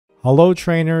Hello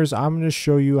trainers, I'm going to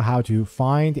show you how to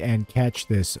find and catch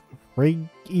this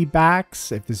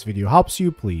Frigibax. If this video helps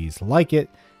you, please like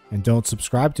it and don't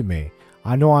subscribe to me.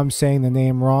 I know I'm saying the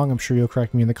name wrong, I'm sure you'll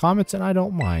correct me in the comments and I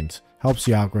don't mind. Helps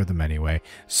the algorithm anyway.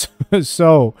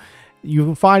 So you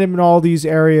can find him in all these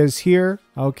areas here.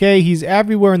 Okay, he's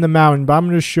everywhere in the mountain, but I'm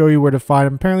going to show you where to find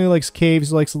him. Apparently he likes caves,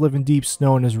 he likes to live in deep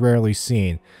snow and is rarely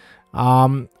seen.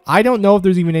 I don't know if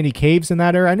there's even any caves in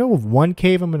that area. I know of one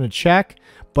cave I'm going to check.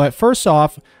 But first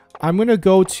off, I'm going to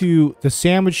go to the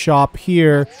sandwich shop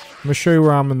here. I'm going to show you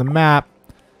where I'm on the map.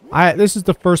 This is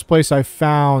the first place I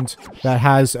found that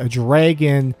has a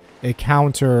dragon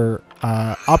encounter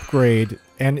upgrade.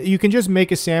 And you can just make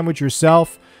a sandwich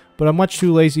yourself. But I'm much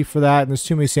too lazy for that. And there's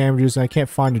too many sandwiches. And I can't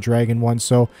find a dragon one.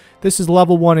 So this is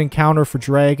level 1 encounter for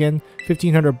dragon.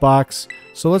 1,500 bucks.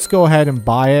 So let's go ahead and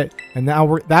buy it. And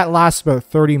now that lasts about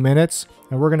 30 minutes.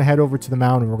 And we're going to head over to the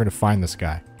mountain and we're going to find this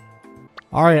guy.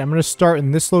 Alright, I'm going to start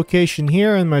in this location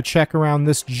here, and I'm going to check around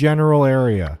this general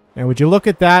area. And would you look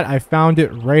at that? I found it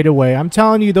right away. I'm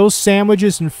telling you, those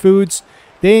sandwiches and foods,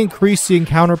 they increase the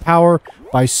encounter power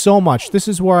by so much. This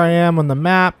is where I am on the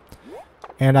map,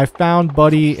 and I found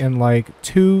Buddy in like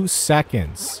 2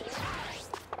 seconds.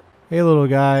 Hey, little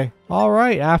guy.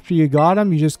 Alright, after you got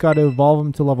him, you just got to evolve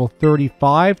him to level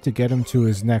 35 to get him to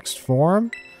his next form.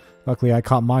 Luckily, I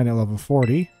caught mine at level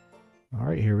 40.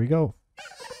 Alright, here we go.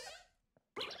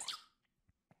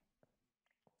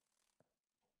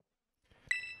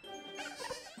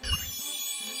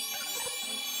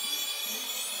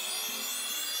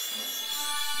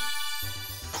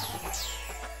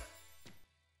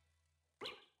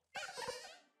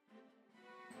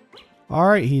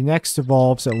 Alright, he next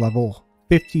evolves at level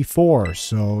 54,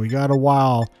 so we got a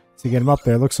while to get him up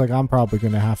there. Looks like I'm probably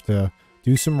going to have to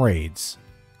do some raids.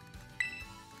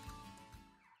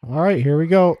 Alright, here we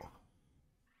go.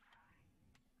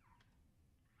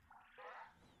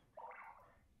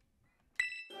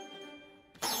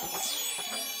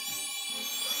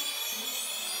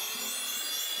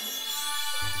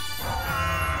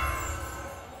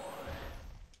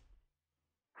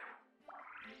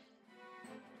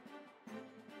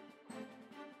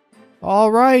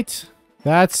 Alright,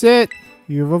 that's it.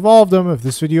 You've evolved them. If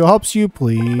this video helps you,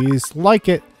 please like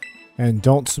it. And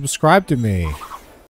don't subscribe to me.